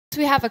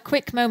we have a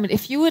quick moment.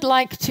 If you would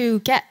like to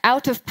get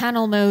out of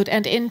panel mode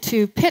and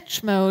into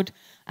pitch mode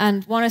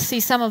and want to see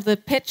some of the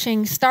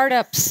pitching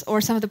startups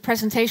or some of the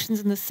presentations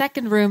in the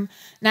second room,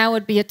 now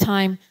would be a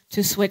time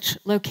to switch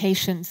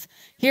locations.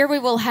 Here we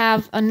will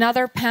have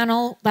another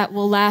panel that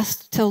will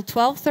last till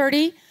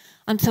 12:30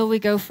 until we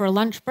go for a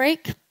lunch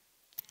break.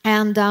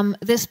 And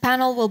this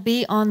panel will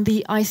be on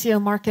the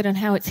ICO market and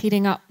how it's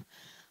heating up.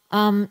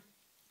 I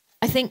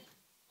think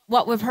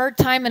what we've heard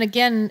time and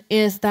again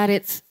is that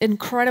it's an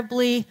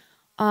incredibly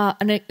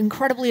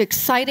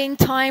exciting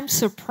time.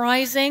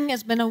 Surprising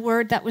has been a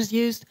word that was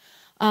used.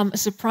 A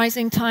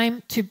surprising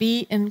time to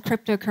be in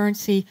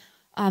cryptocurrency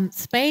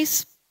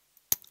space.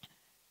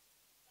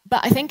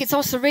 But I think it's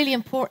also really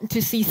important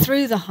to see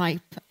through the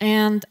hype.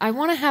 And I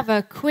want to have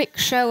a quick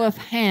show of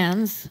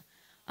hands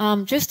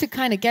just to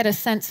kind of get a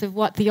sense of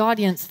what the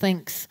audience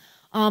thinks.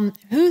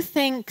 Who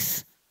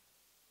thinks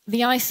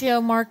the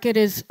ICO market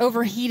is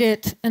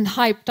overheated and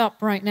hyped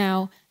up right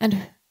now?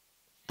 And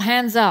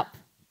hands up.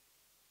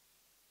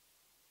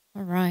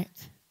 All right.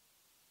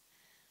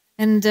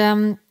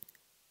 And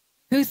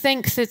who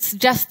thinks it's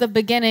just the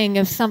beginning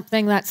of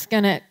something that's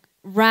going to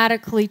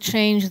radically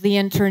change the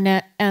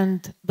internet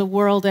and the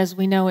world as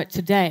we know it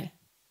today?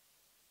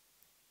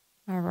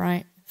 All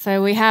right.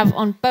 So we have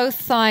on both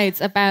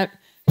sides about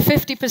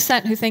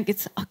 50% who think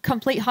it's a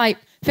complete hype,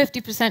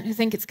 50% who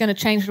think it's going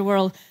to change the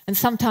world, and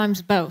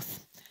sometimes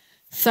both.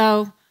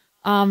 So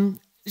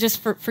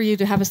just for you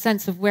to have a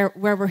sense of where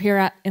we're here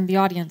at in the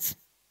audience.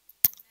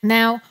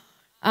 Now,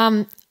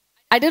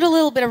 I did a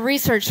little bit of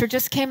research. There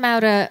just came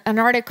out an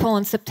article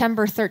on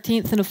September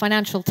 13th in the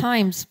Financial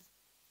Times,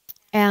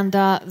 and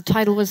the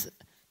title was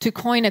 "To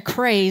Coin a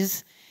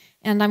Craze,"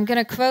 and I'm going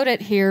to quote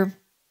it here.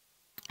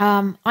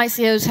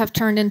 ICOs have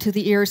turned into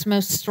the year's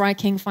most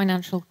striking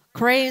financial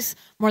craze.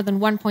 More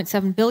than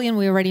 1.7 billion,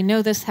 we already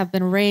know this, have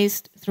been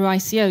raised through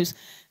ICOs.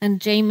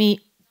 And Jamie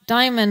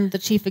Dimon, the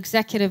chief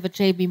executive at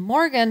JP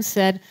Morgan,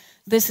 said,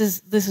 this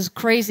is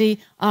crazy.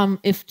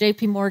 If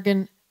JP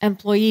Morgan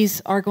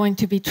employees are going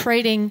to be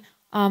trading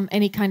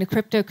any kind of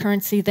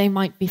cryptocurrency, they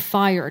might be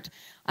fired.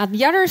 On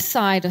the other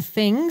side of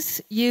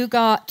things, you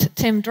got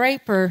Tim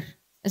Draper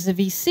as a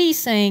VC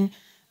saying,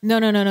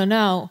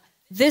 no.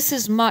 This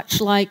is much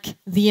like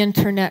the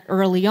internet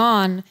early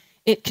on.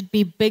 It could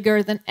be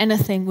bigger than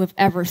anything we've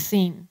ever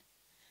seen.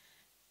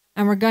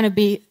 And we're going to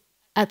be,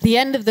 at the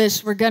end of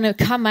this, we're going to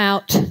come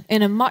out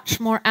in a much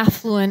more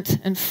affluent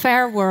and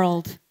fair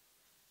world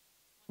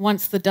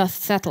once the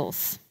dust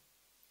settles.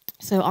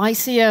 So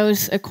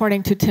ICOs,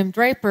 according to Tim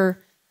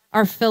Draper,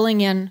 are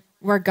filling in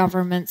where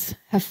governments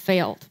have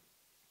failed.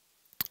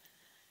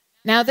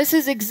 Now, this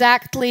is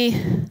exactly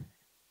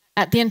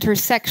at the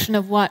intersection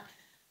of what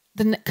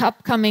the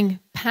upcoming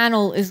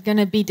panel is going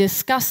to be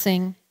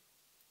discussing.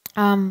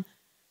 And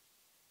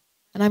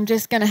I'm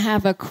just going to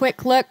have a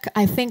quick look.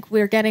 I think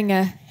we're getting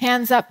a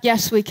hands up.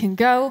 Yes, we can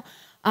go.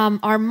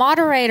 Our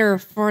moderator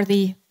for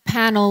the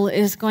panel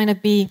is going to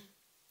be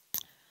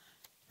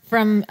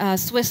from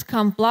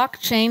Swisscom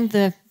Blockchain,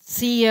 the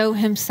CEO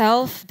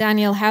himself,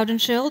 Daniel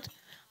Houdenschild.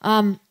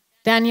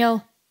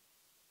 Daniel,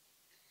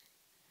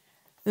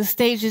 the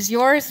stage is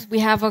yours. We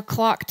have a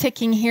clock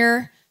ticking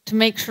here to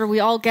make sure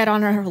we all get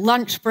on our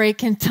lunch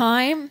break in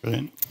time.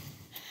 Brilliant.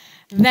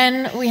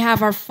 Then we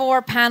have our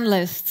four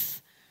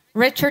panelists.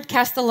 Richard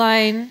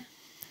Castelline,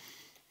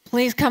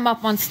 please come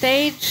up on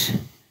stage.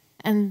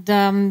 And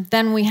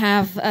then we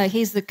have,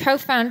 he's the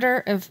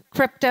co-founder of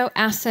Crypto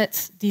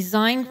Assets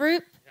Design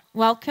Group.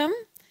 Welcome.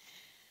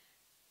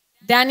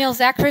 Daniel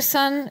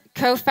Zachrison,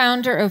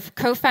 co-founder of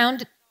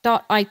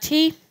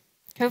cofound.it.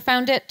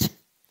 Co-found-it.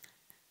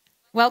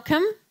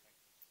 Welcome.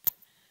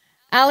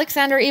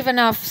 Alexander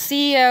Ivanov,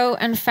 CEO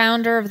and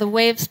founder of the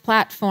Waves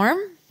platform.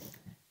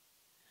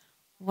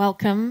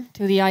 Welcome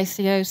to the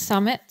ICO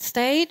Summit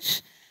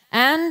stage.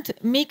 And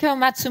Miko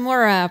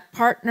Matsumura,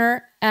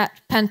 partner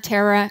at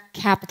Pantera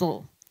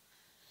Capital.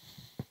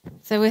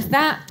 So with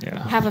that,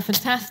 have a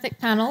fantastic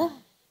panel,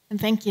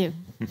 and thank you.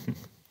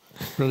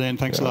 Brilliant,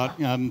 thanks a lot.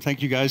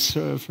 Thank you guys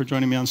for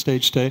joining me on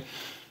stage today.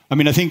 I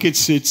mean, I think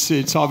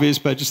it's obvious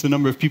by just the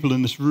number of people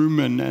in this room,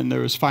 and there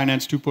was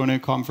Finance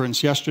 2.0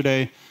 conference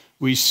yesterday.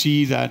 We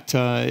see that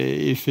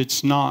if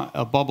it's not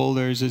a bubble,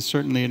 there's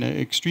certainly an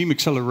extreme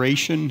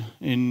acceleration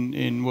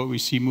in what we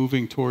see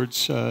moving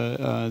towards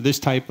this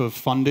type of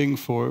funding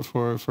for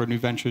new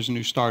ventures and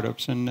new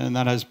startups, and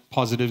that has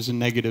positives and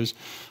negatives.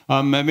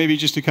 Maybe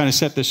just to kind of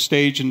set the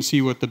stage and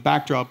see what the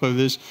backdrop of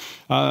this.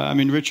 I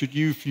mean, Richard,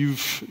 you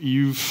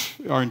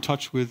are in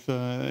touch with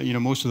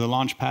most of the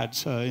launch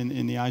pads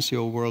in the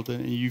ICO world,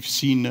 and you've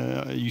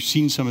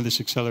seen some of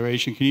this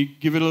acceleration. Can you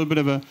give it a little bit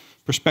of a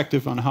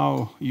perspective on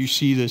how you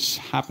see this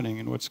happening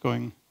and what's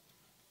going?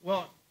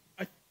 Well,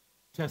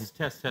 test.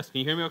 Can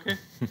you hear me okay?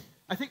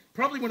 I think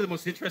probably one of the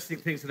most interesting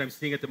things that I'm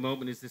seeing at the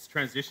moment is this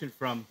transition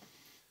from,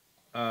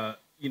 the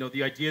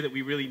idea that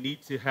we really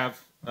need to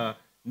have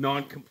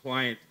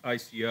non-compliant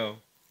ICO.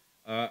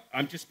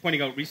 I'm just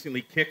pointing out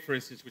recently Kik, for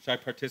instance, which I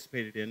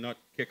participated in, not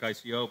Kik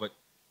ICO, but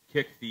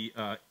Kik, the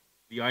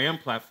IM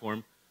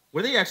platform,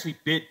 where they actually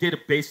did a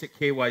basic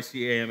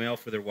KYC AML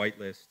for their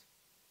whitelist.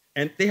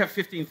 And they have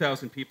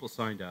 15,000 people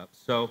signed up.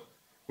 So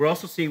we're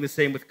also seeing the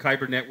same with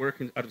Kyber Network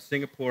out of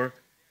Singapore.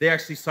 They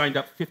actually signed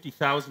up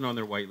 50,000 on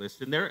their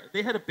whitelist. And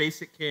they had a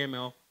basic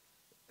KYC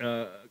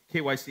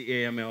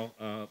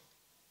AML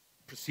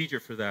procedure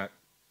for that.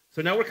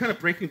 So now we're kind of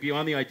breaking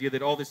beyond the idea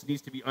that all this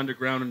needs to be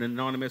underground and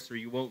anonymous, or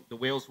the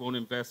whales won't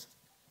invest,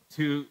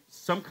 to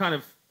some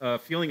kind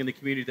of feeling in the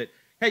community that,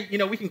 hey, you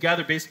know, we can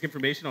gather basic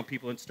information on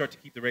people and start to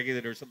keep the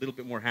regulators a little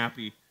bit more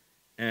happy.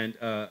 And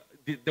the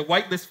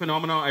whitelist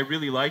phenomenon I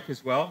really like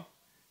as well,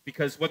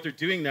 because what they're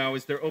doing now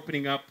is they're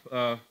opening up,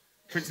 for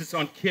instance,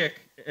 on Kik,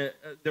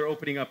 they're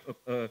opening up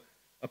a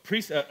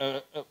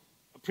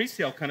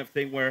pre-sale kind of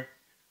thing where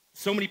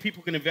so many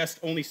people can invest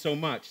only so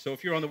much. So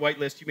if you're on the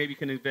whitelist, you maybe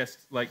can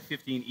invest like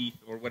 15 ETH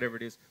or whatever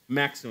it is,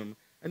 maximum.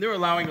 And they're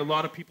allowing a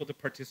lot of people to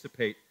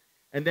participate.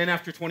 And then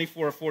after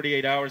 24 or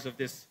 48 hours of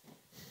this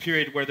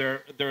period where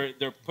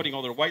they're putting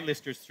all their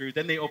whitelisters through,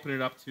 then they open it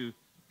up to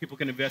people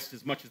can invest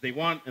as much as they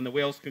want, and the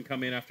whales can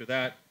come in after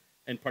that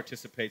and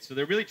participate. So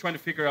they're really trying to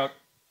figure out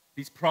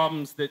these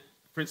problems that,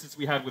 for instance,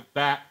 we had with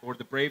BAT or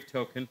the Brave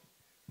token,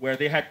 where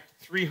they had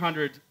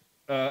 300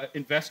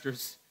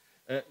 investors.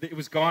 It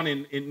was gone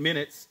in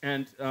minutes,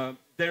 and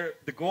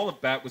the goal of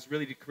BAT was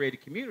really to create a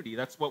community.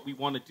 That's what we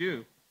want to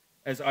do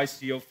as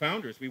ICO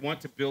founders. We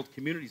want to build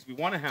communities. We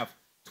want to have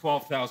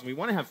 12,000. We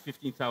want to have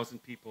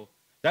 15,000 people.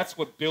 That's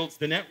what builds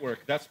the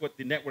network. That's what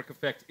the network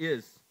effect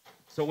is.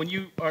 So when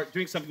you are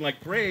doing something like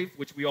Brave,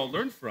 which we all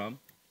learned from,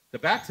 the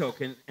BAT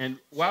token, and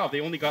wow,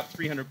 they only got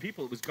 300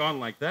 people, it was gone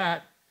like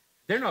that,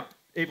 they're not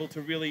able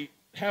to really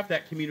have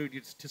that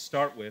community to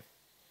start with.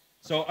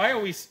 So I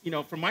always, you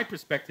know, from my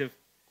perspective,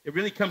 it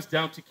really comes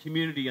down to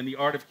community and the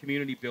art of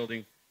community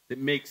building that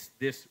makes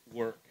this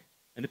work.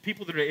 And the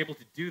people that are able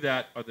to do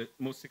that are the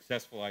most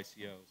successful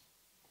ICOs.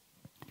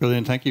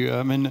 Brilliant, thank you.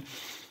 I mean,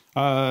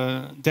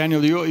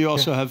 Daniel, you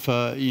also have,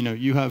 you know,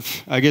 you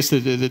have, I guess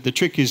the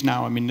trick is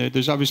now, I mean,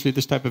 there's obviously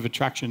this type of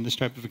attraction, this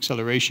type of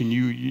acceleration.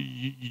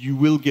 You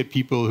will get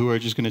people who are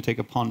just going to take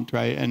a punt,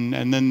 right?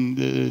 And then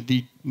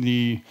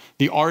the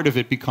art of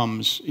it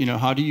becomes, you know,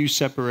 how do you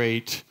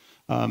separate,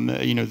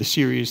 you know, the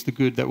serious, the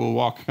good that will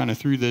walk kind of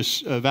through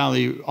this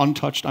valley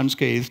untouched,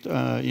 unscathed,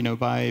 you know,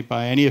 by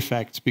any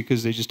effects,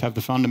 because they just have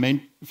the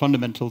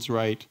fundamentals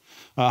right.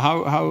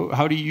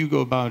 How do you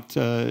go about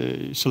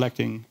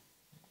selecting?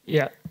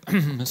 Yeah,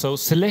 so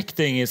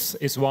selecting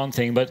is one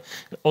thing, but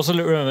also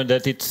remember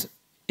that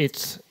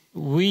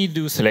we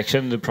do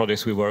selection, the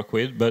projects we work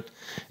with, but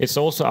it's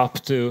also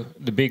up to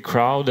the big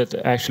crowd that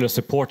actually are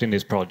supporting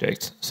this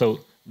project.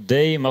 So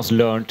they must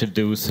learn to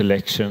do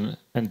selection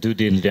and due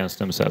diligence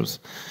themselves.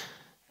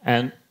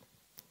 And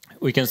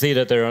we can see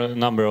that there are a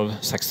number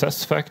of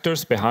success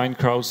factors behind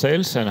crowd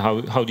sales, and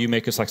how do you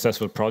make a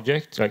successful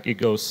project? Like, it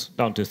goes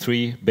down to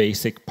 3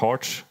 basic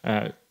parts: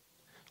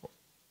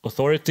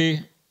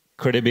 authority,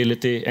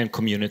 credibility, and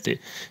community.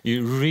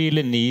 You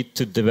really need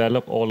to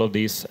develop all of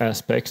these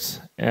aspects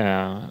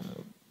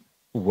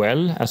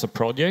well as a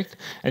project,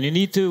 and you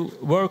need to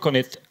work on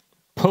it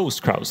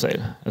post crowd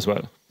sale as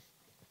well.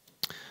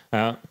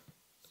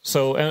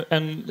 So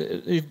and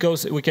it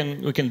goes. We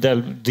can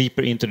delve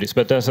deeper into this,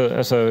 but as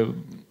a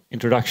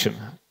introduction,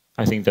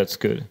 I think that's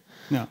good.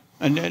 Yeah,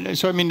 and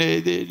so I mean,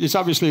 it's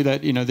obviously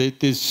that, you know,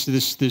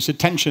 this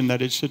attention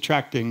that it's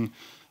attracting.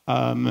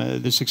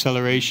 This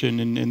acceleration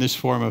in this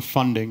form of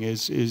funding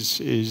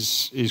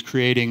is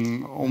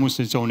creating almost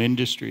its own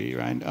industry,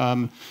 right?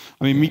 I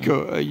mean,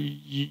 Mikko,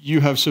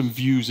 you have some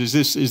views.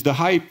 Is the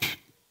hype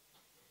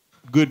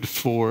good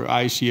for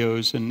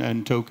ICOs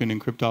and token and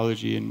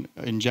cryptology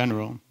in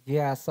general?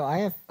 Yeah, so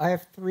I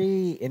have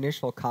 3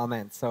 initial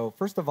comments. So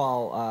first of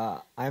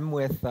all, I'm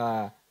with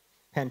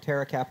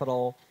Pantera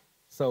Capital.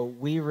 So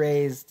we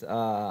raised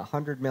a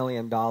 $100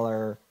 million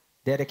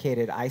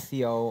dedicated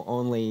ICO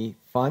only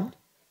fund.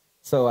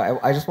 So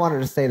I just wanted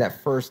to say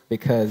that first,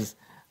 because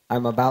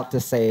I'm about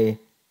to say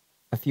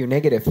a few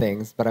negative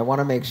things, but I want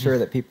to make sure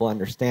that people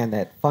understand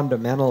that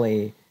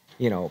fundamentally,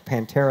 you know,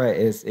 Pantera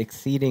is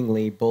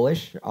exceedingly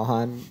bullish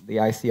on the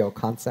ICO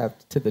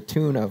concept to the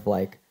tune of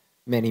like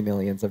many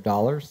millions of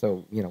dollars.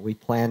 So, you know, we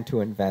plan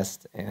to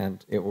invest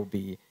and it will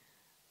be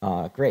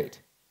great.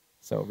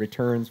 So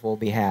returns will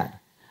be had.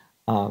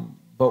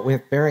 But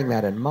with bearing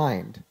that in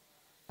mind,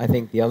 I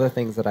think the other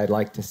things that I'd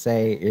like to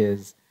say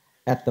is,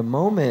 at the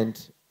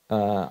moment,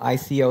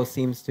 ICO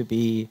seems to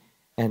be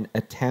an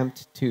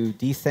attempt to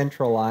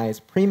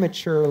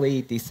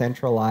prematurely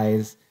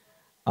decentralize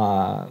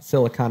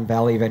Silicon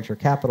Valley venture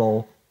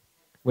capital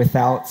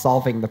without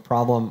solving the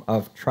problem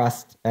of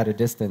trust at a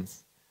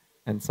distance.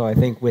 And so I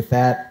think with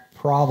that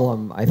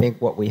problem, I think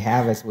what we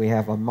have is we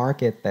have a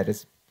market that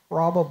is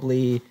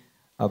probably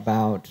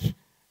about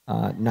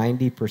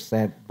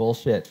 90%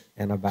 bullshit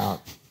and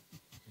about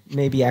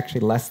maybe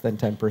actually less than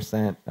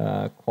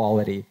 10%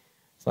 quality.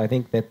 So I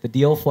think that the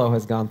deal flow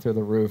has gone through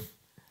the roof,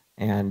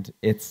 and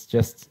it's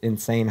just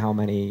insane how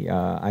many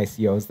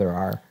ICOs there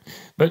are.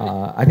 But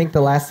I think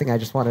the last thing I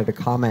just wanted to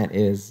comment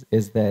is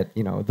that,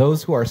 you know,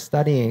 those who are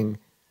studying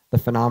the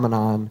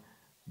phenomenon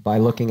by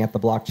looking at the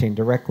blockchain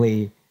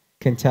directly,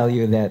 can tell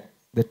you that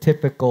the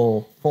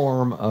typical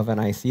form of an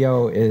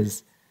ICO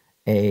is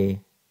a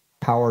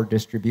power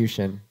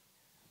distribution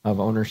of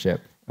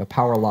ownership, a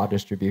power law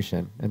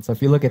distribution. And so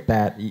if you look at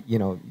that,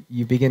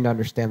 you begin to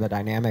understand the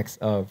dynamics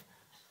of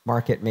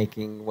market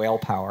making whale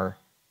power.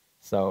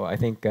 So I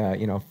think,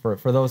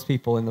 for those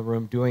people in the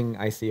room doing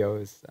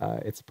ICOs,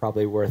 it's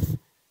probably worth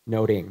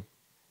noting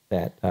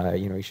that,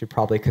 you should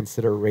probably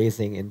consider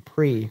raising in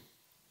pre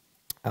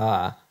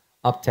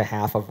up to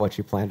half of what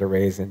you plan to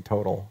raise in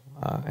total.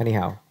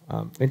 Anyhow,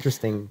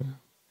 interesting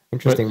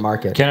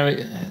market.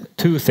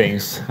 Two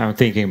things I'm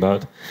thinking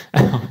about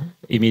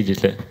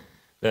immediately.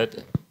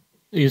 That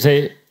you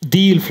say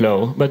deal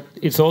flow, but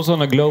it's also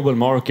on a global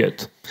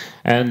market,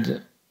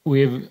 and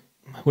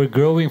we're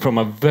growing from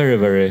a very,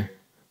 very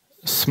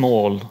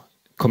small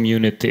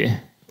community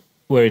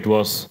where it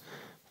was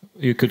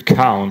you could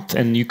count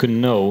and you could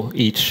know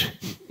each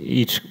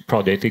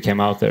project that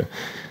came out there.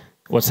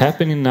 What's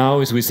happening now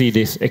is we see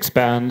this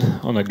expand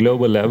on a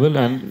global level,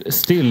 and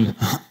still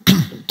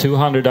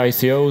 200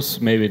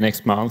 ICOs maybe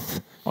next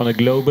month on a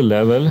global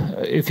level.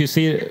 If you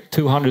see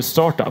 200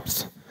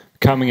 startups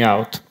coming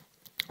out,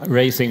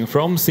 raising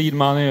from seed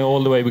money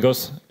all the way,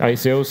 because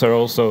ICOs are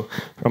also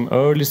from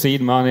early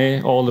seed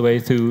money all the way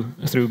through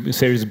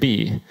Series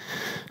B.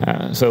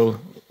 So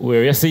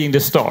we're just seeing the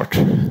start,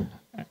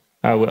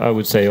 I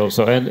would say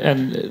also,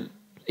 and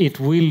it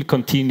will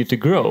continue to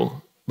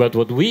grow. But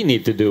what we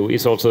need to do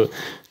is also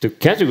to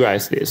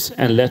categorize this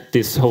and let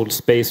this whole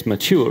space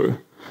mature.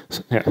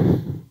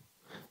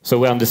 So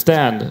we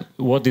understand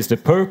what is the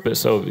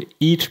purpose of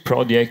each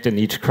project and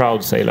each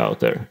crowd sale out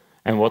there,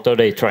 and what are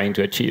they trying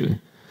to achieve.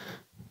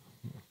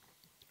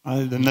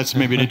 Then that's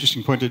maybe an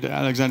interesting point,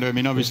 Alexander. I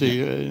mean,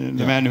 obviously,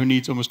 the man who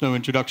needs almost no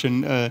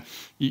introduction,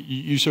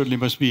 you certainly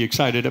must be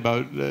excited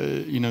about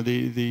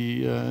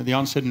the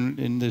onset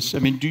in this. I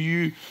mean, do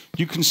you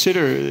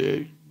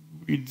consider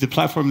the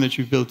platform that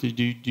you've built?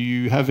 Do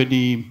you have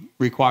any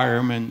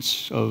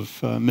requirements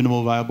of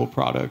minimal viable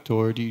product,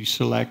 or do you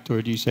select,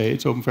 or do you say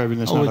it's open for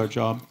everyone? That's not our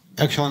job.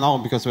 Actually, no,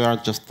 because we are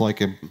just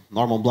like a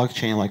normal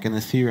blockchain, like an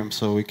Ethereum,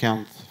 so we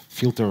can't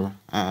filter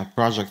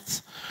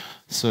projects.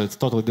 So it's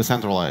totally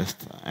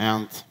decentralized.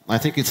 And I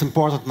think it's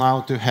important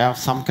now to have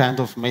some kind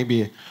of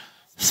maybe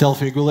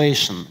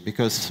self-regulation,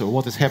 because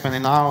what is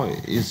happening now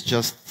is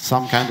just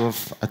some kind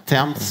of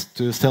attempts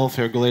to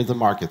self-regulate the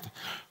market.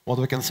 What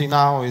we can see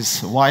now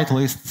is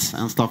whitelists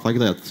and stuff like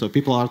that. So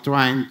people are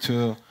trying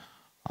to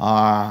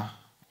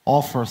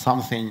offer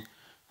something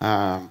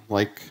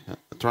like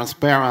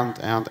transparent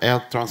and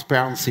add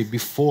transparency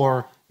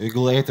before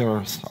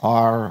regulators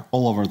are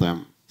all over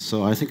them.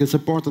 So I think it's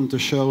important to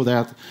show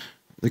that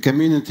the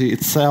community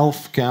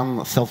itself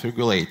can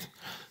self-regulate.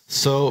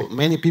 So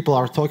many people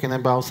are talking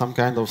about some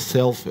kind of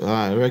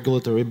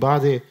self-regulatory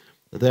body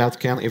that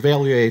can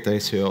evaluate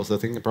ICOs,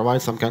 that can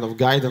provide some kind of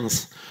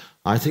guidance.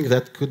 I think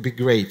that could be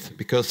great,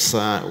 because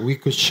we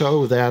could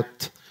show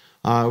that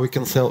we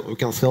can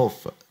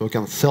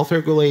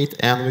self-regulate,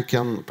 and we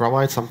can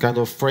provide some kind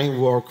of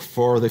framework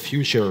for the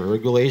future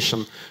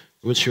regulation,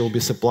 which will be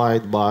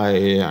supplied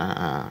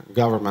by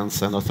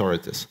governments and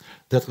authorities.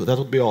 That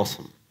would be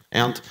awesome.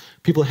 And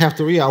people have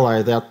to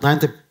realize that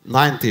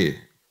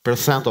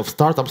 90% of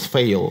startups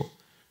fail,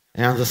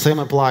 and the same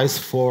applies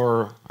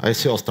for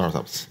ICO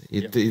startups.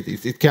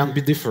 It can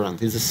be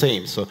different. It's the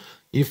same. So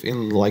if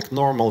in like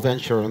normal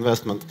venture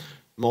investment,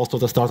 most of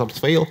the startups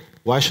fail,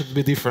 why should it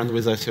be different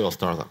with ICO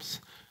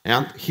startups?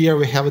 And here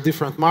we have a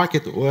different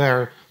market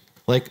where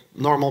like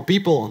normal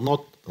people,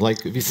 not like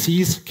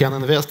VCs, can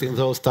invest in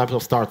those types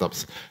of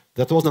startups.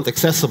 That wasn't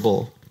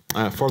accessible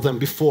for them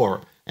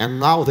before.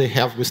 And now they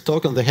have, with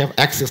token, they have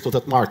access to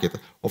that market.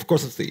 Of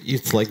course,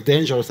 it's like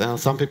dangerous, and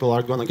some people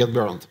are going to get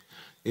burned.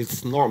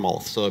 It's normal,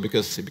 so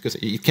because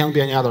it can't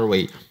be any other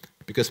way.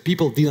 Because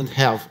people didn't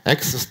have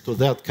access to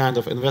that kind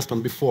of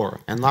investment before,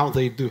 and now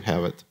they do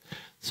have it.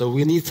 So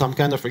we need some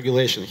kind of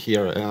regulation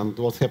here. And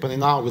what's happening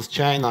now with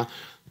China,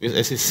 with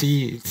SEC,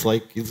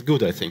 it's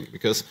good, I think,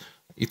 because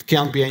it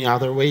can't be any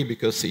other way,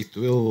 because it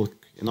will,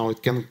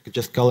 it can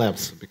just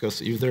collapse.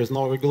 Because if there is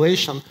no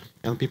regulation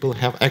and people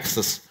have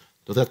access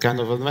to that kind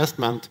of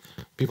investment,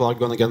 people are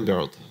going to get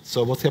burned.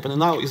 So what's happening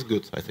now is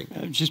good, I think.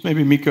 Just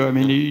maybe, Miko, I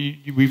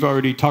mean, we've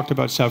already talked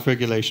about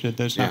self-regulation, and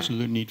there's an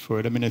absolute need for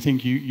it. I mean, I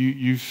think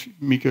you've,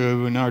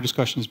 Miko, in our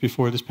discussions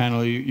before this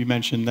panel, you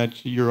mentioned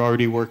that you're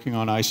already working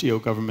on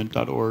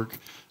ICOgovernment.org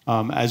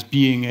as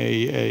being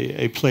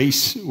a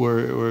place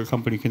where a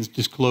company can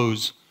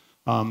disclose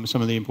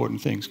some of the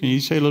important things. Can you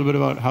say a little bit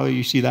about how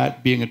you see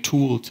that being a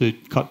tool to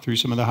cut through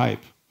some of the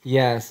hype?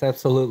 Yes,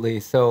 absolutely.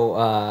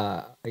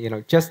 So,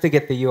 just to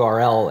get the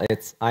URL,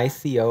 it's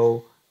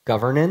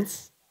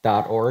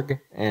ICOgovernance.org,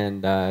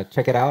 and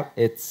check it out.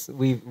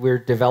 We're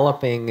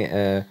developing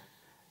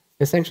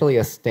essentially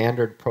a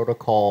standard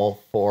protocol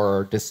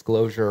for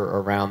disclosure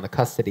around the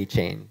custody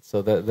chain.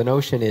 So the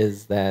notion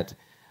is that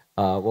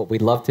what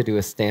we'd love to do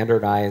is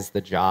standardize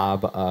the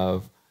job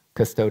of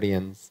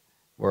custodians.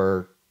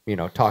 We're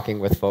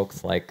talking with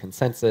folks like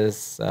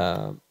Consensus,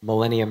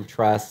 Millennium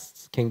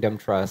Trusts, Kingdom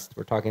Trust.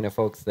 We're talking to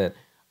folks that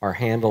are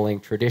handling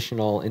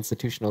traditional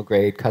institutional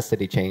grade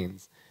custody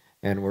chains.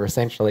 And we're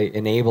essentially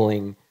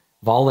enabling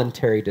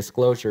voluntary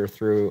disclosure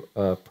through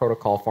a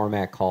protocol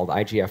format called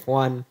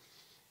IGF-1.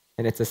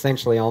 And it's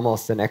essentially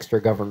almost an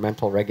extra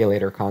governmental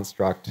regulator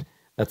construct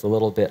that's a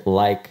little bit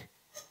like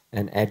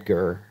an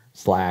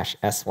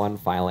Edgar/S1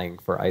 filing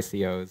for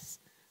ICOs.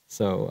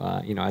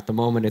 So, you know, at the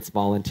moment it's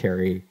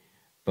voluntary,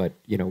 but,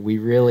 you know, we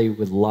really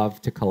would love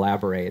to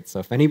collaborate. So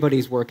if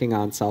anybody's working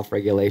on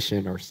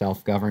self-regulation or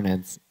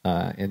self-governance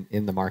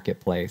in the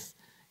marketplace,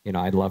 you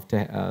know, I'd love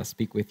to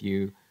speak with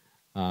you.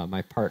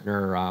 My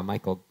partner,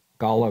 Michael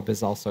Golub,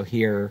 is also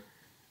here.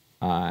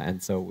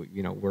 And so,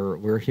 you know,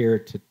 we're here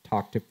to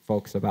talk to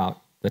folks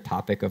about the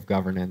topic of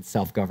governance,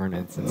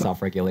 self-governance, and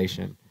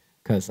self-regulation.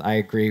 Because I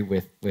agree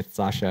with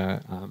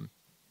Sasha,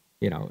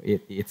 you know,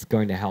 it's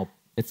going to help.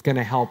 It's going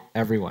to help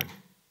everyone.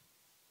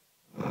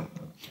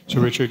 So,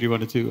 Richard, you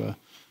wanted to?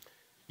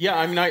 Yeah,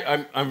 I mean,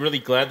 I'm really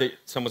glad that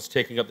someone's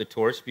taking up the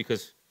torch,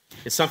 because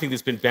it's something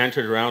that's been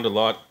bantered around a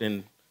lot,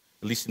 at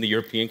least in the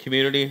European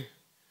community.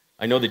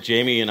 I know that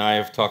Jamie and I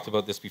have talked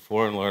about this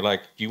before, and we're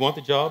like, do you want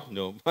the job?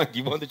 No. Do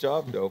you want the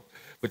job? No.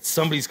 But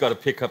somebody's got to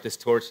pick up this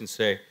torch and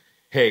say,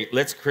 hey,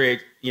 let's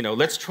create, you know,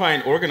 let's try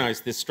and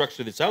organize this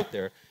structure that's out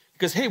there.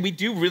 Because, hey, we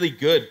do really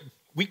good.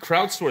 We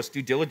crowdsource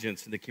due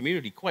diligence in the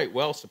community quite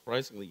well,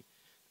 surprisingly.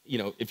 You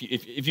know, if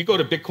you go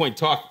to Bitcoin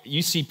Talk,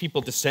 you see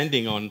people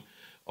descending on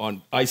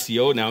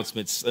ICO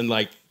announcements and,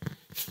 like,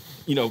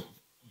 you know,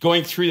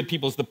 going through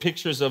the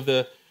pictures of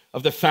the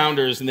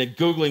founders and then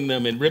Googling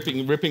them and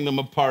ripping them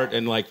apart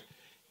and, like,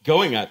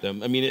 going at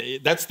them. I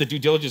mean, that's the due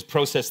diligence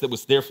process that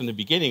was there from the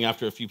beginning.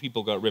 After a few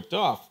people got ripped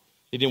off,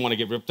 they didn't want to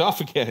get ripped off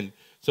again.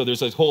 So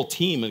there's a whole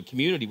team and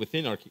community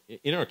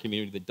in our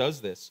community that does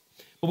this.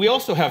 But we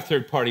also have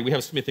third party. We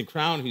have Smith &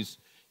 Crown, who's,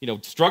 you know,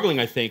 struggling,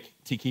 I think,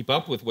 to keep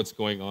up with what's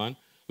going on.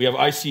 We have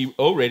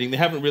ICO rating. They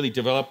haven't really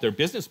developed their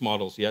business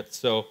models yet,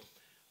 so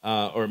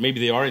or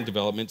maybe they are in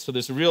development. So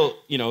there's a real,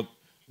 you know,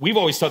 we've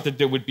always thought that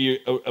there would be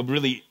a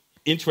really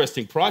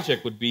interesting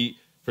project would be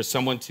for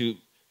someone to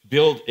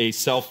build a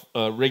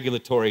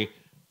self-regulatory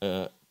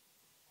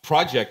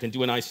project and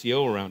do an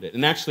ICO around it,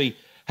 and actually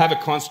have a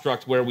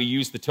construct where we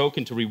use the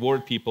token to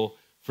reward people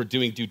for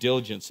doing due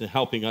diligence and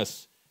helping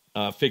us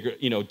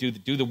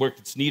do the work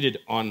that's needed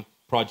on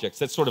projects.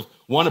 That's sort of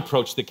one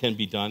approach that can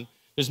be done.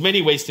 There's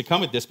many ways to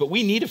come at this, but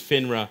we need a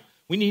FINRA,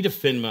 we need a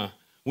FINMA,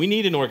 we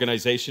need an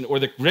organization, or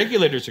the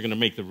regulators are going to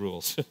make the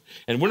rules,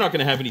 and we're not going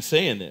to have any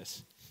say in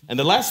this. And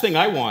the last thing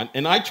I want,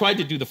 and I tried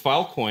to do the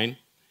Filecoin,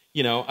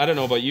 you know, I don't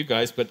know about you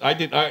guys, but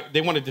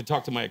they wanted to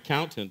talk to my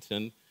accountant,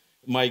 and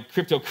my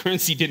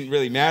cryptocurrency didn't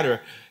really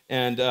matter.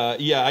 And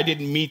yeah, I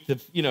didn't meet the,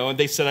 you know, and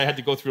they said I had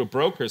to go through a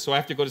broker, so I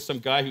have to go to some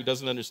guy who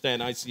doesn't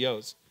understand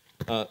ICOs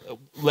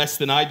less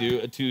than I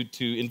do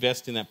to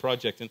invest in that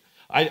project. And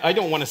I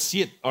don't want to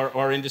see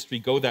our industry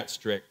go that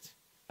strict.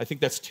 I think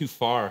that's too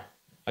far.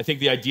 I think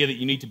the idea that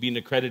you need to be an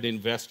accredited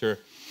investor,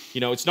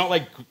 you know, it's not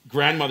like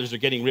grandmothers are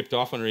getting ripped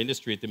off on our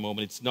industry at the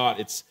moment. It's not.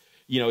 It's,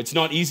 you know, it's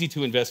not easy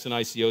to invest in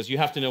ICOs. You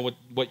have to know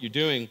what you're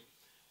doing,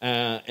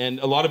 and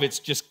a lot of it's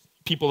just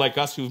people like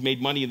us who've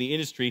made money in the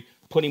industry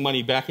putting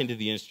money back into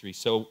the industry.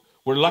 So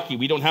we're lucky.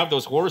 We don't have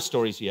those horror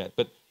stories yet,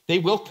 but they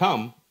will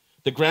come.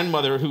 The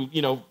grandmother who,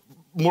 you know,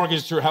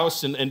 mortgaged her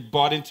house and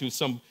bought into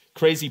some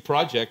crazy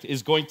project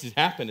is going to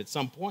happen at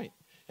some point,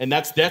 and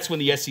that's when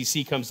the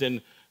SEC comes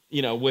in,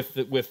 you know, with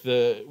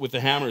the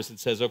hammers and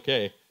says,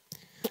 okay,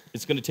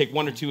 it's going to take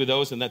one or two of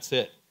those, and that's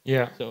it.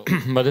 Yeah, so.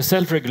 But the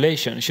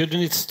self-regulation,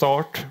 shouldn't it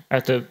start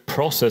at the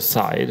process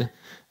side,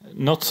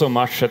 not so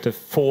much at the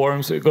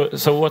forms?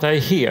 So what I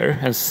hear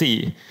and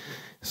see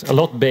is a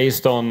lot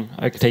based on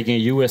taking a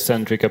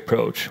US-centric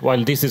approach,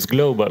 while this is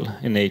global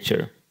in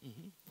nature.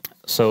 Mm-hmm.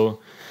 So,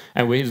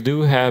 and we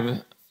do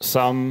have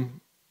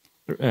some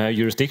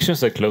jurisdictions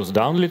that close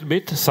down a little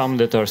bit, some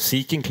that are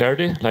seeking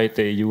clarity, like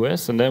the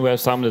US, and then we have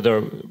some that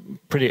are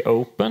pretty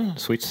open,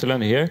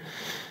 Switzerland here.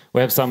 We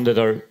have some that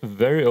are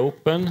very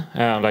open,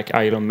 like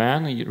Iron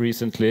Man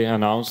recently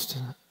announced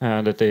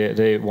that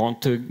they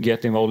want to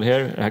get involved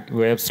here.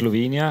 We have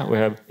Slovenia, we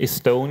have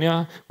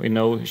Estonia, we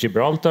know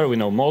Gibraltar, we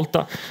know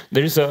Malta.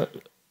 There is a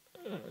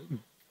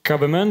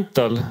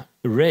governmental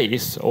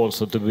race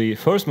also to be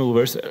first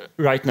movers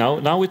right now.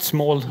 Now it's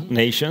small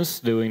nations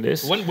doing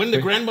this. When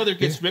the grandmother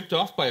gets ripped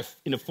off by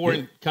in a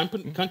foreign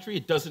country,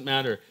 it doesn't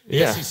matter.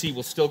 The SEC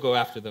will still go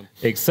after them.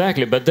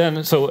 Exactly, but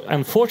then, so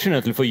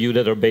unfortunately for you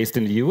that are based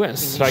in the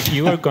US, like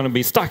you are going to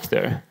be stuck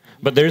there.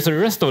 But there is the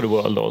rest of the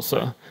world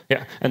also.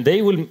 Yeah, and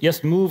they will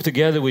just move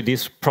together with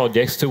these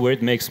projects to where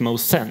it makes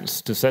most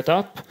sense to set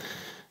up.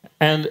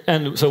 And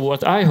so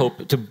what I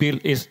hope to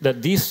build is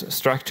that these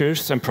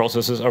structures and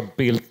processes are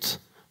built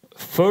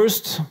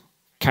first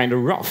kind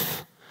of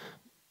rough,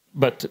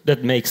 but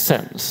that makes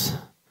sense.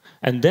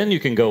 And then you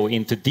can go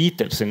into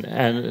details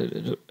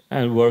and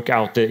work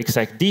out the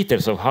exact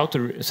details of how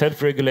to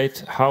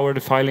self-regulate, how are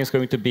the filings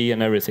going to be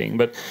and everything.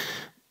 But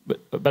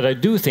But I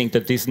do think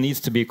that this needs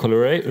to be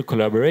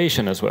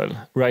collaboration as well.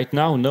 Right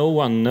now, no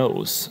one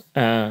knows.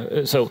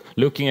 So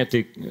looking at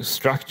the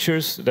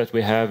structures that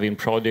we have in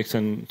projects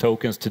and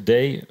tokens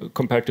today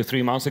compared to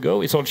 3 months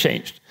ago, it's all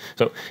changed.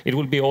 So it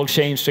will be all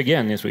changed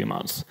again in 3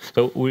 months.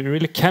 So we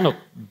really cannot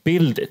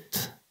build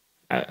it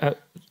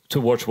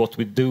towards what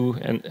we do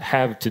and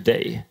have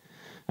today.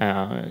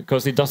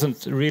 Because it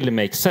doesn't really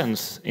make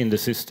sense in the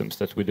systems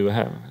that we do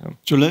have.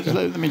 So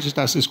let me just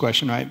ask this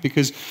question, right?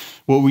 Because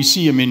what we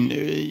see, I mean,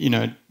 you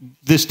know,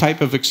 this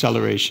type of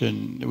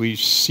acceleration,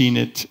 we've seen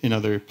it in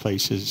other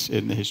places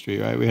in the history,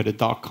 right? We had a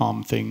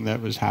dot-com thing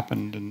that was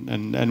happened,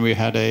 and we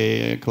had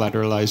a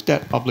collateralized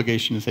debt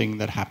obligation thing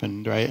that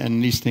happened, right?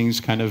 And these things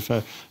kind of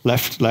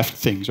left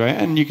things, right?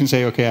 And you can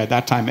say, okay, at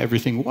that time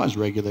everything was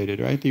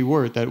regulated, right?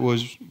 That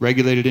was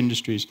regulated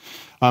industries.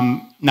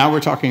 Now we're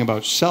talking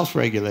about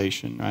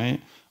self-regulation, right?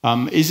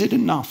 Is it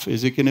enough?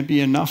 Is it going to be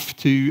enough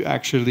to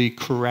actually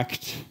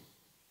correct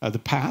the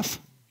path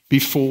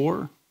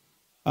before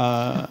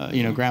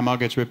you know, grandma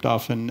gets ripped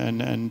off and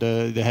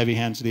the heavy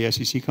hands of the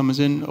SEC comes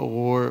in?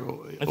 Or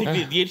I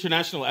think the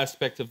international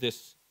aspect of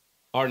this,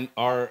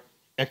 our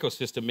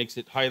ecosystem makes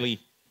it highly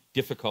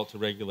difficult to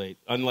regulate,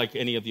 unlike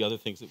any of the other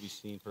things that we've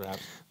seen,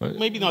 perhaps.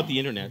 Maybe not the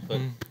internet, but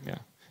yeah.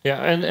 Yeah,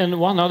 and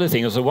one other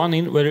thing, also one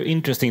very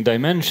interesting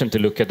dimension to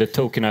look at the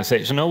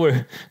tokenization. Now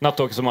we're not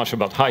talking so much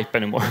about hype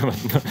anymore,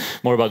 but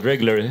more about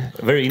regular,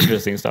 very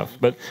interesting stuff.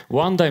 But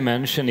one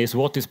dimension is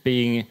what is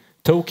being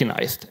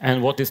tokenized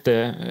and what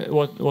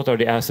are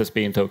the assets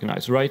being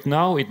tokenized. Right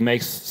now, it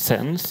makes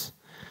sense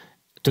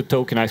to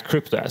tokenize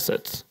crypto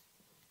assets.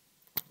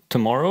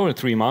 Tomorrow, in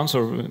 3 months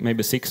or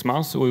maybe 6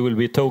 months, we will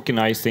be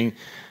tokenizing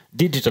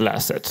digital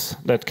assets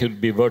that could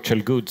be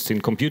virtual goods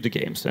in computer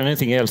games, and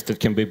anything else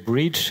that can be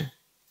bridged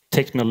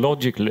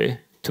technologically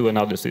to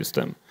another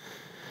system.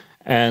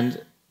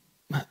 And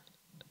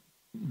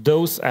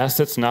those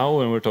assets now,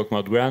 when we're talking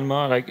about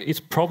grandma, like, it's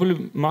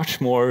probably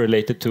much more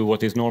related to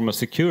what is normal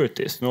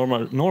securities,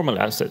 normal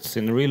assets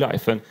in real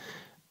life. And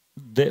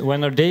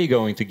when are they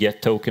going to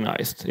get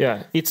tokenized?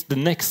 Yeah, it's the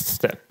next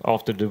step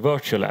after the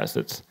virtual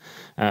assets.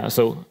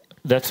 So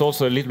that's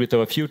also a little bit of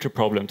a future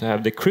problem to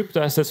have. The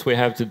crypto assets we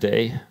have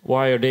today,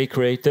 why are they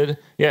created?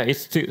 Yeah,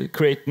 it's to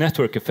create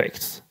network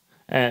effects.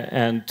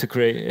 And to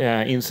create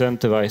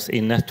incentivize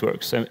in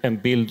networks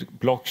and build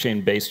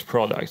blockchain-based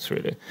products,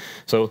 really.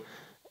 So,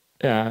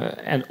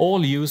 and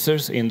all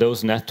users in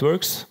those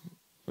networks,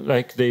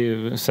 like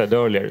they said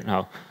earlier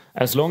now,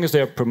 as long as they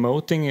are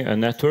promoting a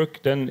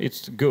network, then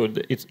it's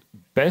good. It's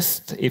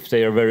best if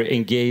they are very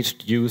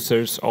engaged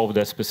users of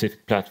that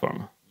specific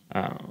platform.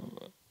 Yeah.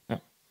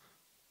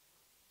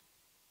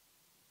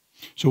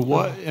 So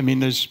what, I mean,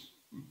 there's,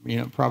 you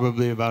know,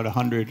 probably about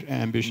 100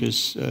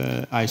 ambitious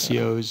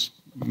ICOs,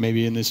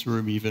 maybe in this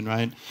room even,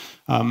 right?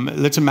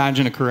 Let's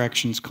imagine a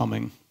correction's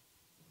coming.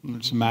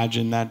 Let's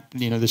imagine that,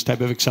 you know, this type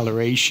of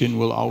acceleration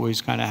will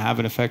always kind of have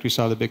an effect. We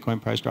saw the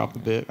Bitcoin price drop a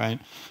bit, right?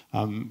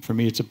 For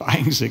me, it's a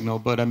buying signal,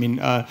 but I mean,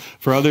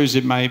 for others,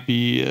 it might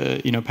be,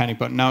 you know, panic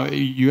button. Now,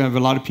 you have a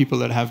lot of people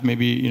that have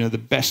maybe, you know, the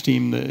best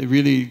team,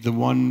 really the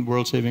one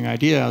world-saving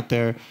idea out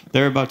there.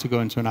 They're about to go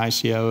into an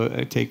ICO.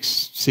 It takes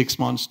 6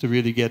 months to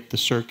really get the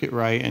circuit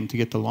right and to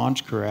get the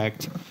launch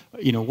correct.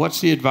 You know,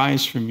 what's the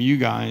advice from you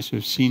guys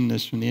who've seen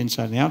this from the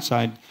inside and the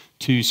outside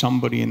to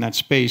somebody in that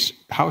space?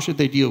 How should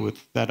they deal with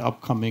that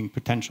upcoming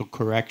potential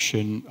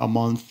correction a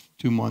month,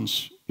 2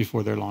 months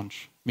before their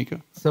launch?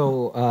 Mika?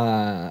 So,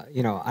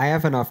 you know, I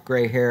have enough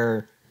gray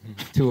hair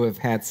to have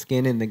had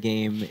skin in the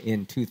game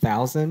in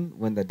 2000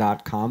 when the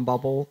dot-com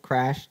bubble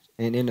crashed.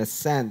 And in a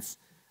sense,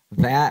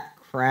 that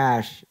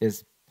crash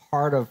is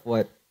part of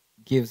what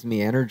gives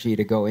me energy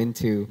to go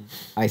into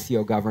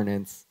ICO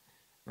governance,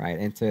 right?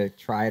 And to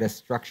try to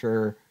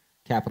structure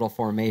capital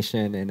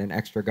formation in an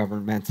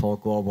extra-governmental,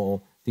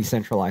 global,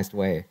 decentralized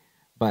way.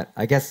 But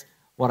I guess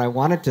what I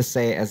wanted to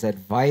say as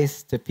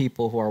advice to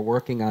people who are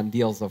working on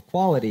deals of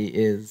quality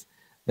is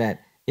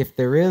that if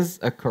there is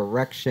a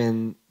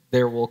correction,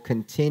 there will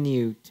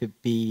continue to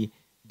be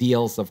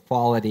deals of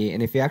quality.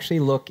 And if you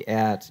actually look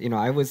at, you know,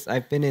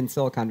 I've been in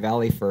Silicon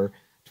Valley for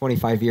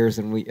 25 years,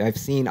 and I've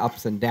seen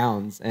ups and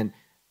downs. And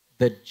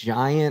the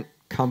giant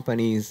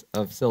companies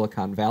of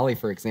Silicon Valley,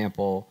 for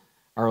example,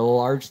 are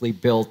largely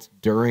built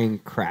during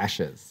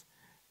crashes.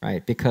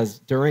 Right? Because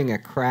during a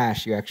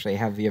crash, you actually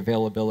have the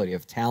availability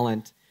of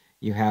talent.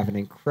 You have an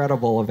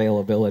incredible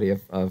availability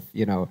of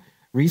you know,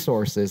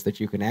 resources that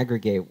you can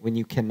aggregate when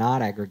you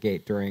cannot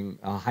aggregate during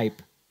a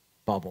hype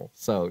bubble.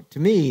 So to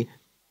me,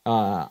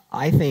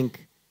 I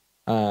think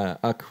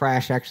a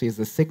crash actually is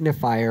a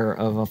signifier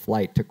of a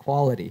flight to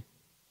quality.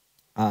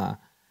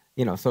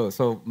 You know,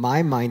 so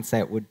my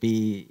mindset would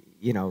be,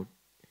 you know,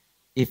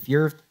 if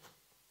your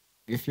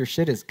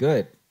shit is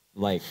good,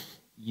 like,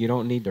 you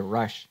don't need to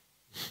rush.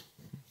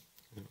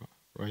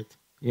 Right.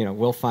 You know,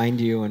 we'll find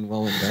you and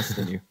we'll invest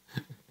in you.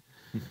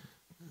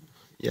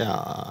 Yeah,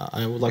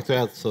 I would like to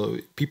add, so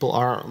people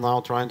are now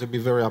trying to be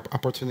very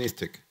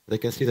opportunistic. They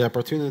can see the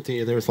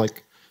opportunity, there's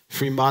like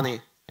free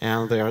money,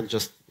 and they are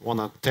just want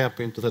to tap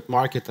into that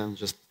market and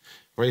just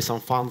raise some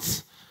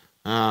funds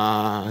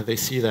they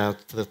see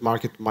that that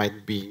market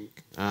might be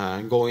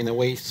going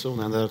away soon,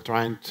 and they're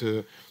trying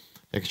to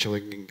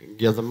actually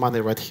get the money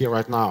right here,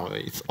 right now.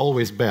 It's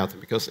always bad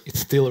because it's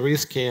still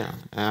risky.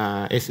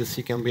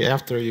 SEC can be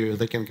after you.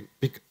 They can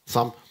pick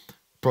some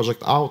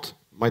project out,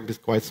 might be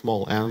quite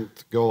small, and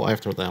go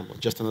after them.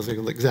 Just as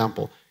an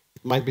example,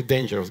 it might be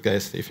dangerous,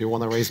 guys, if you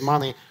want to raise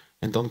money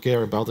and don't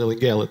care about the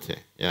legality.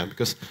 Yeah,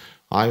 because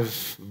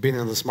I've been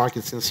in this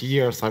market since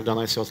years. I've done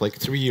ICOs like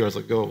 3 years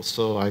ago,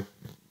 so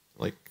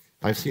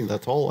I've seen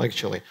that all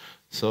actually.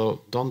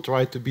 So don't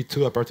try to be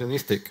too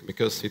opportunistic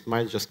because it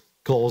might just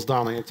close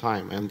down any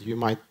time, and you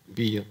might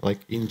be like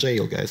in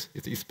jail, guys.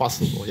 It's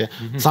possible. Yeah,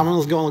 someone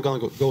is gonna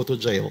go to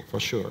jail for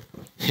sure.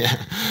 Yeah.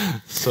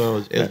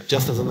 So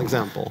just as an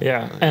example.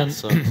 Yeah, and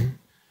so,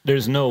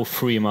 there's no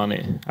free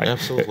money.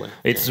 Absolutely.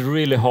 It's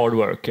really hard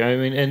work. I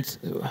mean, and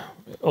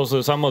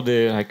also some of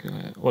the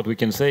what we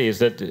can say is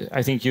that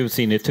I think you've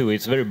seen it too.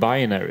 It's very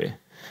binary.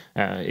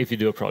 If you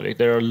do a project,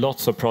 there are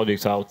lots of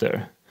projects out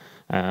there.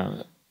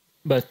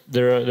 But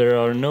there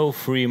are no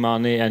free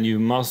money, and you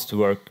must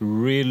work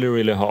really,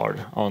 really hard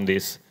on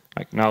this.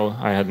 Like now,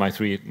 I had my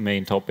 3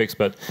 main topics,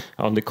 but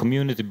on the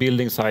community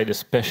building side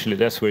especially,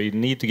 that's where you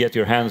need to get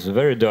your hands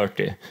very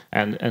dirty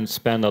and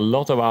spend a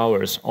lot of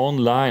hours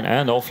online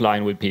and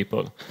offline with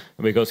people,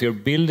 because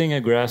you're building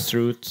a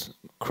grassroots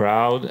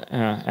crowd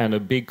and a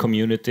big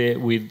community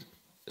with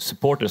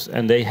supporters,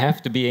 and they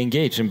have to be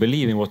engaged and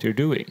believe in what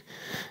you're doing,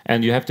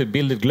 and you have to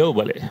build it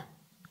globally.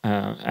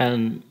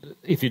 And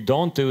if you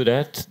don't do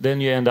that,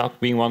 then you end up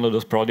being one of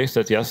those projects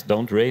that just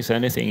don't raise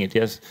anything. It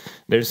just,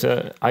 there's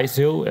a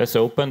ICO that's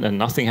open and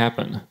nothing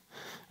happened.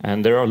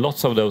 And there are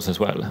lots of those as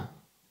well.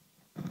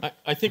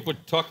 I think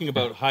we're talking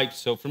about hype.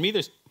 So for me,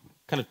 there's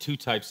kind of 2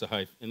 types of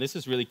hype. And this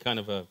is really kind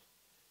of a,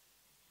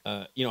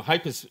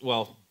 hype is,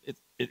 well,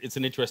 it's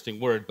an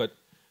interesting word, but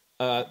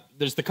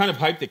there's the kind of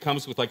hype that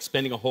comes with like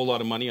spending a whole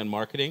lot of money on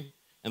marketing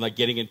and like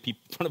getting in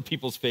front of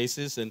people's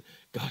faces, and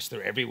gosh,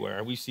 they're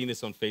everywhere. We've seen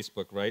this on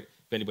Facebook, right?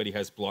 If anybody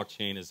has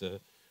blockchain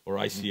or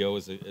ICO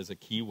as a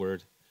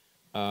keyword,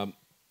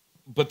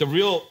 but the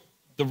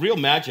real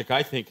magic,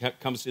 I think,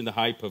 comes in the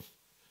hype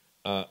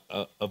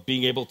of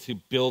being able to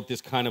build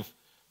this kind of,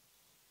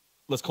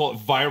 let's call it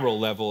viral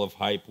level of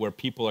hype, where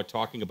people are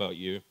talking about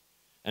you,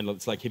 and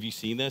it's like, have you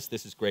seen this?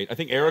 This is great. I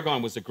think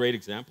Aragon was a great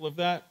example of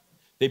that.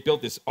 They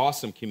built this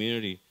awesome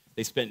community.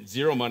 They spent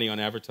 0 money on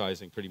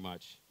advertising, pretty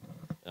much.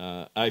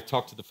 I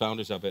talked to the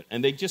founders of it,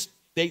 and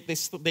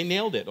they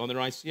nailed it on their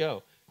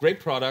ICO. Great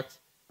product.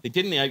 They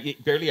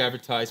didn't barely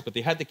advertise, but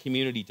they had the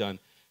community done.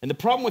 And the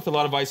problem with a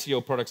lot of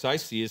ICO products I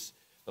see is,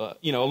 a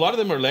lot of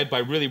them are led by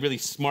really, really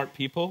smart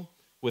people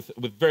with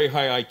very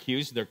high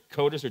IQs. They're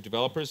coders or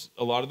developers,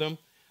 a lot of them,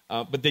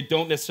 but they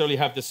don't necessarily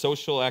have the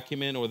social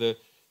acumen or the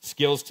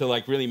skills to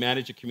like really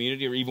manage a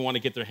community or even want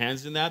to get their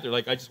hands in that. They're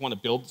like, I just want to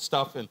build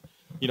stuff, and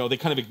they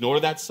kind of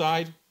ignore that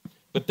side.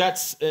 But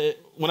that's,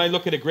 when I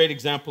look at a great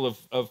example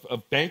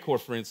of Bancor,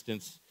 for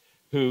instance,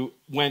 who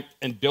went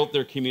and built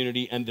their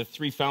community, and the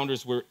 3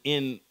 founders were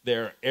in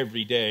there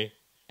every day,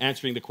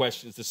 answering the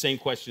questions, the same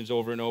questions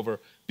over and over,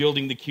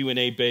 building the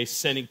Q&A base,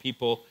 sending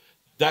people.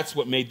 That's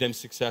what made them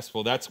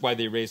successful. That's why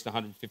they raised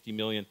 150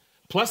 million.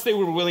 Plus, they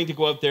were willing to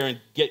go out there and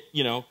get,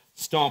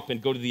 stomp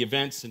and go to the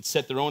events and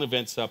set their own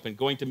events up, and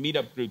going to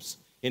meetup groups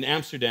in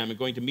Amsterdam and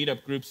going to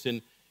meetup groups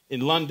in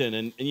London,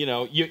 and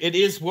it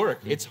is work.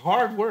 It's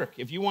hard work.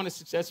 If you want a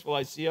successful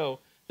ICO,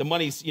 the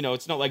money's,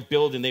 it's not like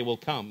build and they will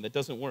come. That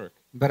doesn't work.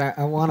 But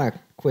I want a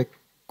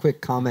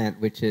quick comment,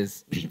 which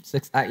is,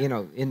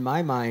 in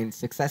my mind,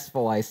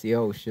 successful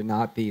ICO should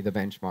not be the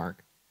benchmark.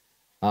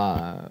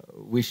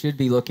 We should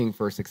be looking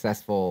for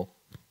successful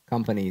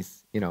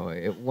companies.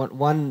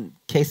 One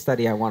case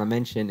study I want to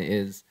mention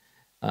is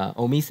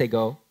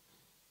Omisego.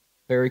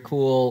 Very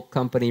cool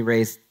company,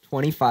 raised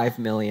 25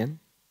 million.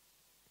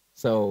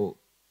 So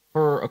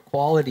for a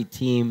quality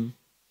team,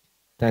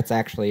 that's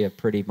actually a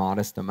pretty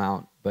modest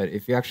amount. But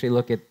if you actually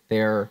look at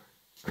their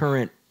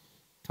current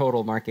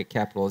total market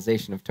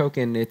capitalization of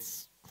token,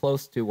 it's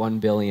close to 1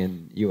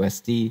 billion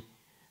USD.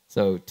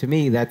 So to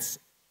me, that's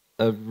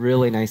a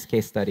really nice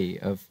case study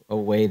of a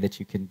way that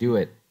you can do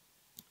it.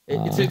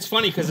 It's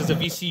funny because as a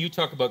VC, you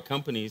talk about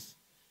companies,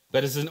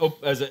 but as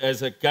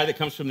a guy that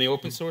comes from the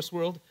open source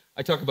world,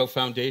 I talk about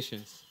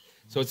foundations.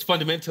 So it's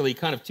fundamentally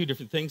kind of 2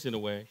 different things in a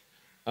way.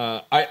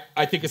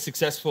 I think a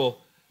successful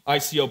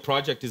ICO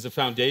project is a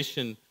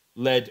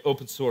foundation-led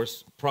open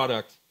source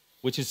product,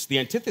 which is the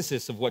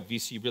antithesis of what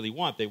VC really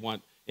want. They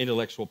want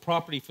intellectual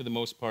property for the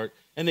most part,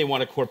 and they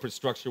want a corporate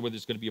structure where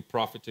there's going to be a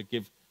profit to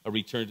give a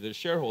return to their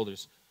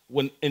shareholders.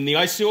 When in the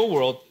ICO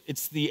world,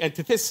 it's the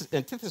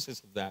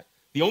antithesis of that.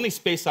 The only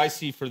space I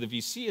see for the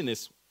VC in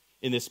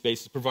this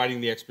space is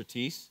providing the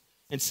expertise,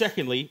 and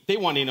secondly, they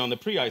want in on the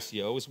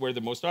pre-ICO, is where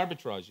the most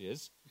arbitrage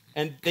is.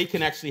 And they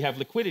can actually have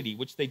liquidity,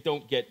 which they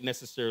don't get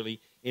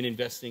necessarily in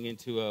investing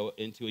into a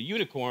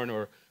unicorn,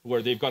 or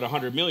where they've got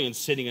 100 million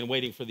sitting and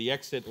waiting for the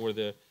exit or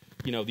the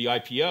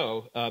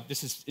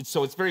IPO.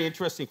 So it's very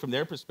interesting from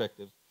their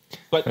perspective.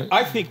 But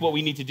I think what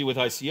we need to do with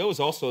ICO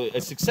is also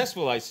a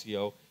successful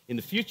ICO in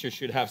the future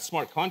should have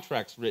smart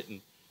contracts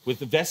written with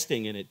the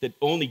vesting in it that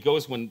only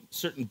goes when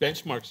certain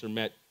benchmarks are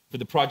met for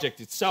the project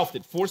itself,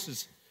 that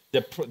forces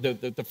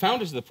the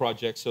founders of the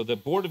project, so the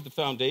board of the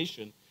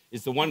foundation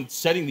is the one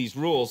setting these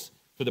rules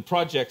for the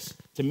projects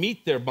to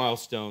meet their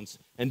milestones,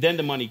 and then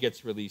the money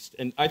gets released.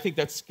 And I think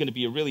that's going to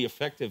be a really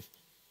effective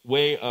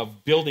way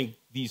of building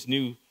these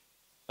new,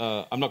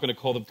 I'm not going to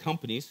call them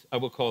companies, I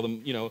will call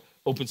them, you know,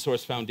 open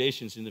source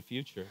foundations in the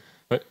future.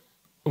 But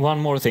one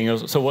more thing.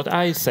 So what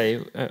I say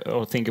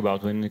or think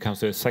about when it comes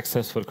to a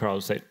successful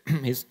crowd sale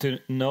is to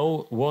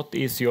know what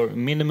is your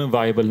minimum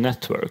viable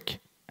network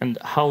and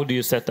how do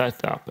you set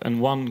that up.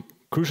 And one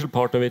crucial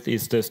part of it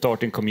is the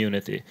starting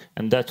community,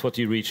 and that's what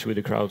you reach with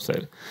the crowd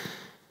sale.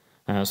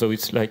 So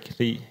it's like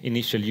the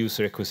initial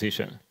user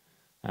acquisition.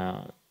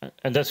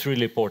 And that's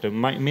really important.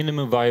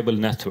 Minimum viable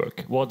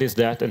network. What is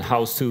that, and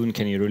how soon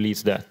can you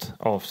release that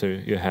after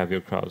you have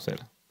your crowd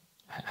sale?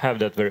 Have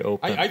that very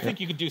open. I think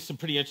you could do some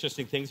pretty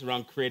interesting things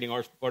around creating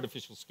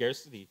artificial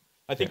scarcity.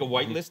 I think a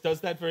whitelist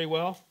does that very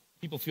well.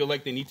 People feel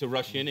like they need to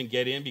rush in and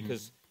get in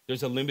because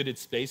there's a limited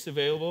space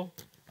available.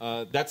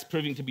 That's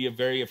proving to be a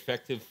very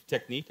effective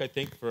technique, I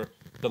think, for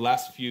the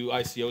last few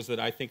ICOs that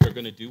I think are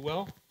going to do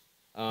well.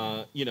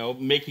 You know,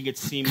 making it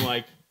seem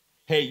like,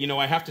 hey, you know,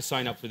 I have to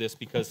sign up for this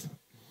because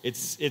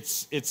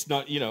it's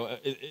not, you know,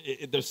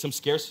 there's some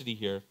scarcity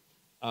here.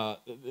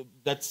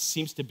 That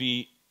seems to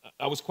be.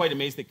 I was quite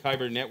amazed that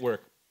Kyber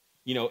Network,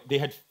 you know,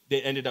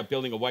 they ended up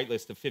building a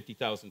whitelist of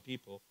 50,000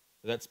 people.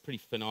 That's pretty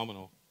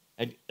phenomenal.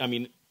 And I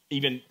mean,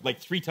 even like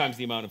 3 times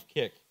the amount of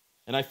Kick.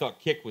 And I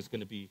thought Kick was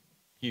going to be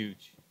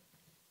huge.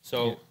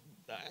 So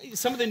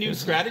some of the new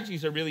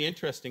strategies are really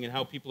interesting in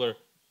how people are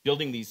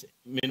building these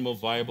minimal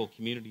viable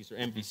communities, or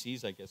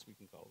MVCs, I guess we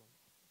can call them.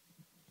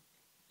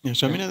 Yeah,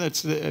 so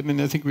I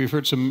mean I think we've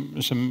heard some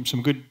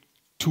good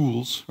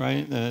tools,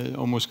 right?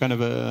 Almost kind of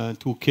a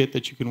toolkit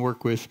that you can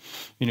work with.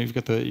 You know, you've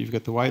got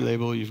the white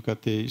label, you've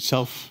got the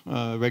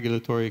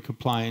self-regulatory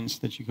compliance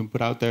that you can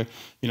put out there.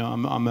 You know,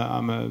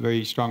 I'm a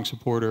very strong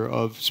supporter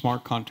of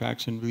smart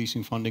contracts and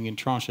releasing funding in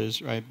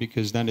tranches, right?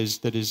 Because that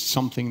is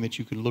something that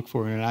you can look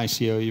for in an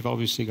ICO. You've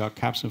obviously got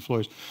caps and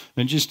floors.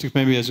 And just to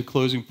maybe as a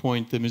closing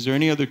point, is there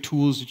any other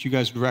tools that you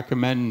guys would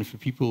recommend for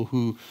people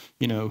who,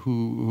 you know,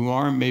 who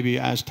aren't maybe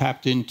as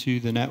tapped into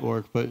the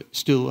network but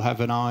still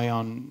have an eye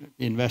on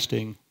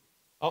investing?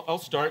 I'll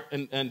start,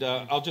 and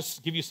I'll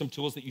just give you some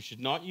tools that you should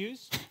not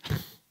use.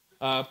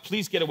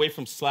 Please get away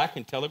from Slack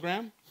and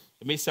Telegram.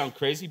 It may sound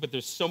crazy, but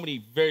there's so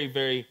many very,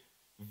 very,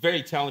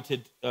 very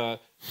talented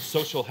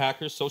social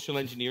hackers, social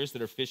engineers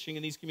that are phishing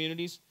in these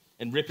communities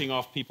and ripping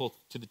off people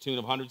to the tune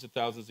of hundreds of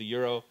thousands of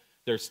euro.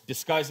 They're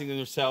disguising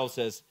themselves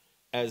as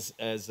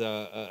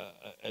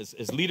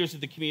leaders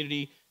of the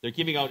community. They're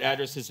giving out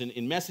addresses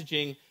in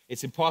messaging.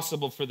 It's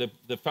impossible for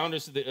the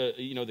founders of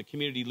the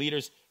community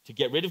leaders to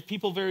get rid of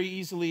people very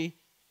easily.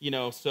 You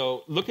know,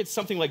 so look at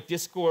something like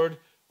Discord,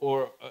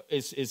 or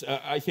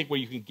I think where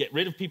you can get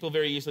rid of people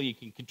very easily. You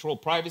can control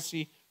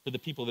privacy for the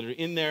people that are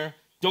in there.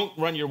 Don't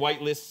run your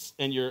whitelists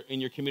and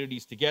your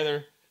communities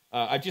together.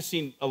 I've just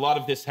seen a lot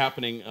of this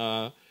happening.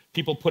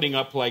 People putting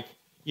up like,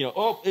 you know,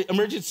 oh,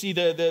 emergency!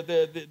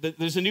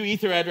 There's a new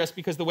Ether address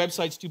because the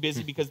website's too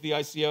busy because the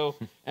ICO,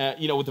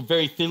 you know, with a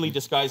very thinly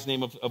disguised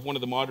name of one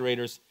of the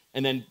moderators,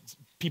 and then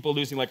people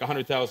losing like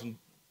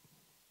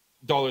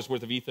 $100,000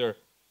 worth of Ether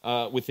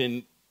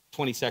within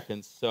 20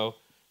 seconds. So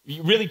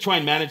you really try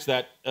and manage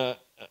that.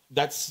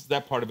 That's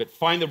that part of it.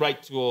 Find the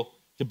right tool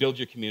to build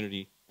your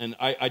community. And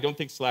I don't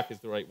think Slack is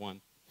the right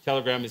one.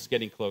 Telegram is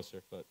getting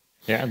closer, but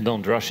yeah, and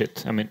don't rush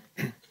it. I mean,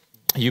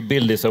 you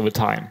build this over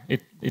time.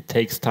 It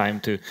takes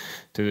time to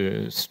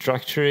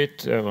structure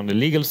it on the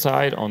legal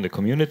side, on the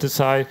community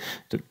side,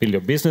 to build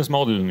your business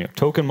model and your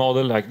token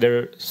model. Like there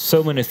are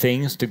so many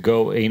things to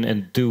go in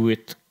and do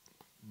it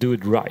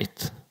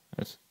right.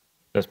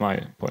 That's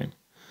my point.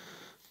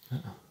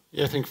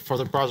 Yeah, I think for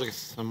the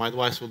projects, my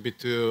advice would be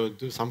to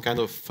do some kind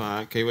of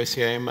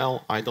KYC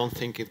AML. I don't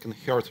think it can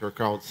hurt your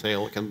crowd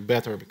sale. It can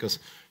better because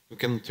you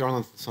can turn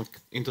it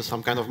into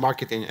some kind of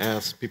marketing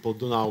as people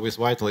do now with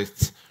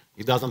whitelists.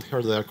 It doesn't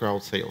hurt their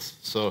crowd sales.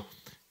 So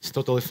it's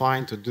totally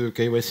fine to do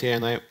KYC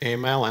and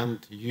AML, and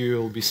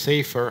you'll be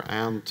safer,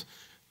 and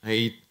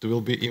it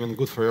will be even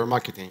good for your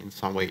marketing in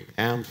some way.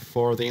 And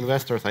for the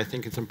investors, I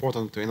think it's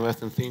important to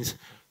invest in things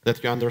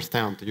that you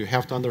understand. You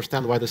have to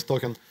understand why this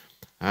token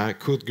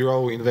could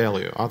grow in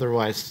value.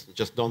 Otherwise,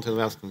 just don't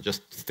invest and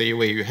just stay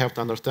away. You have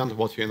to understand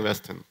what you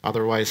invest in.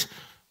 Otherwise,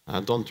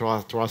 don't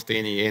trust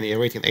any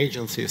rating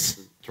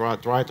agencies.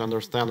 Try to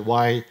understand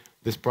why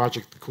this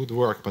project could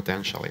work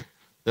potentially.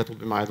 That would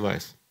be my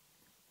advice.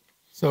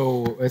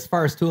 So as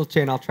far as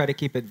toolchain, I'll try to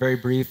keep it very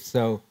brief.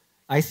 So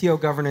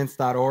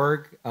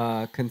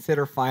ICOgovernance.org,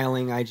 consider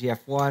filing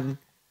IGF-1,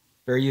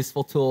 very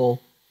useful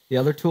tool. The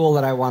other tool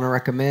that I want to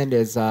recommend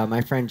is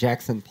my friend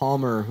Jackson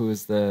Palmer, who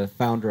is the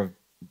founder of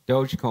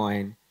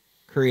Dogecoin,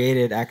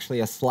 created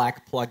actually a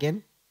Slack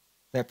plugin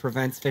that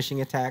prevents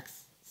phishing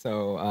attacks.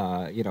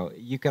 So, you know,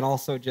 you can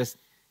also just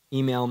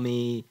email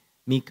me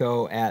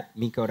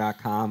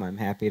Miko@miko.com. I'm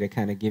happy to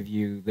kind of give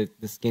you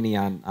the skinny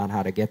on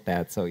how to get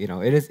that. So,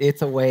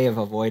 it's a way of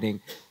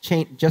avoiding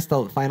chain. Just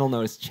a final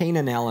notice, Chain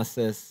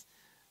Analysis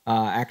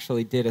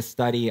actually did a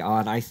study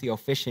on ICO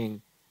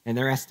phishing, and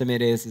their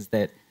estimate is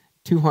that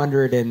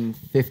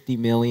 $250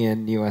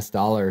 million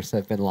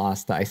have been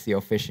lost to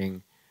ICO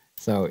phishing.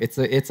 So it's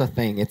a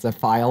thing. It's a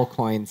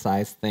Filecoin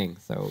size thing.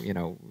 So,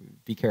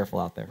 be careful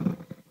out there.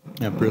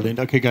 Yeah, brilliant.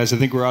 Okay, guys, I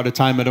think we're out of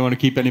time. I don't want to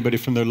keep anybody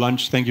from their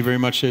lunch. Thank you very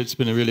much. It's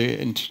been a really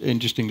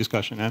interesting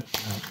discussion.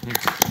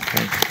 Thanks.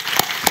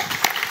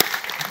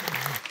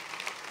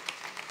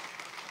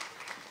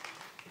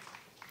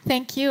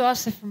 Thank you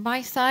also from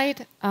my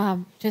side.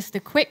 Just a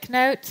quick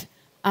note.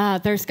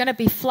 There's going to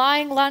be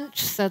flying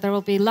lunch, so there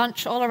will be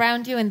lunch all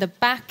around you in the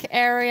back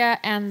area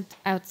and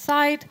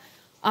outside.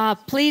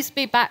 Please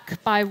be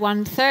back by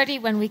 1:30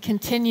 when we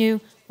continue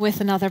with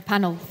another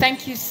panel.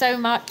 Thank you so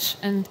much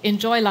and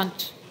enjoy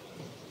lunch.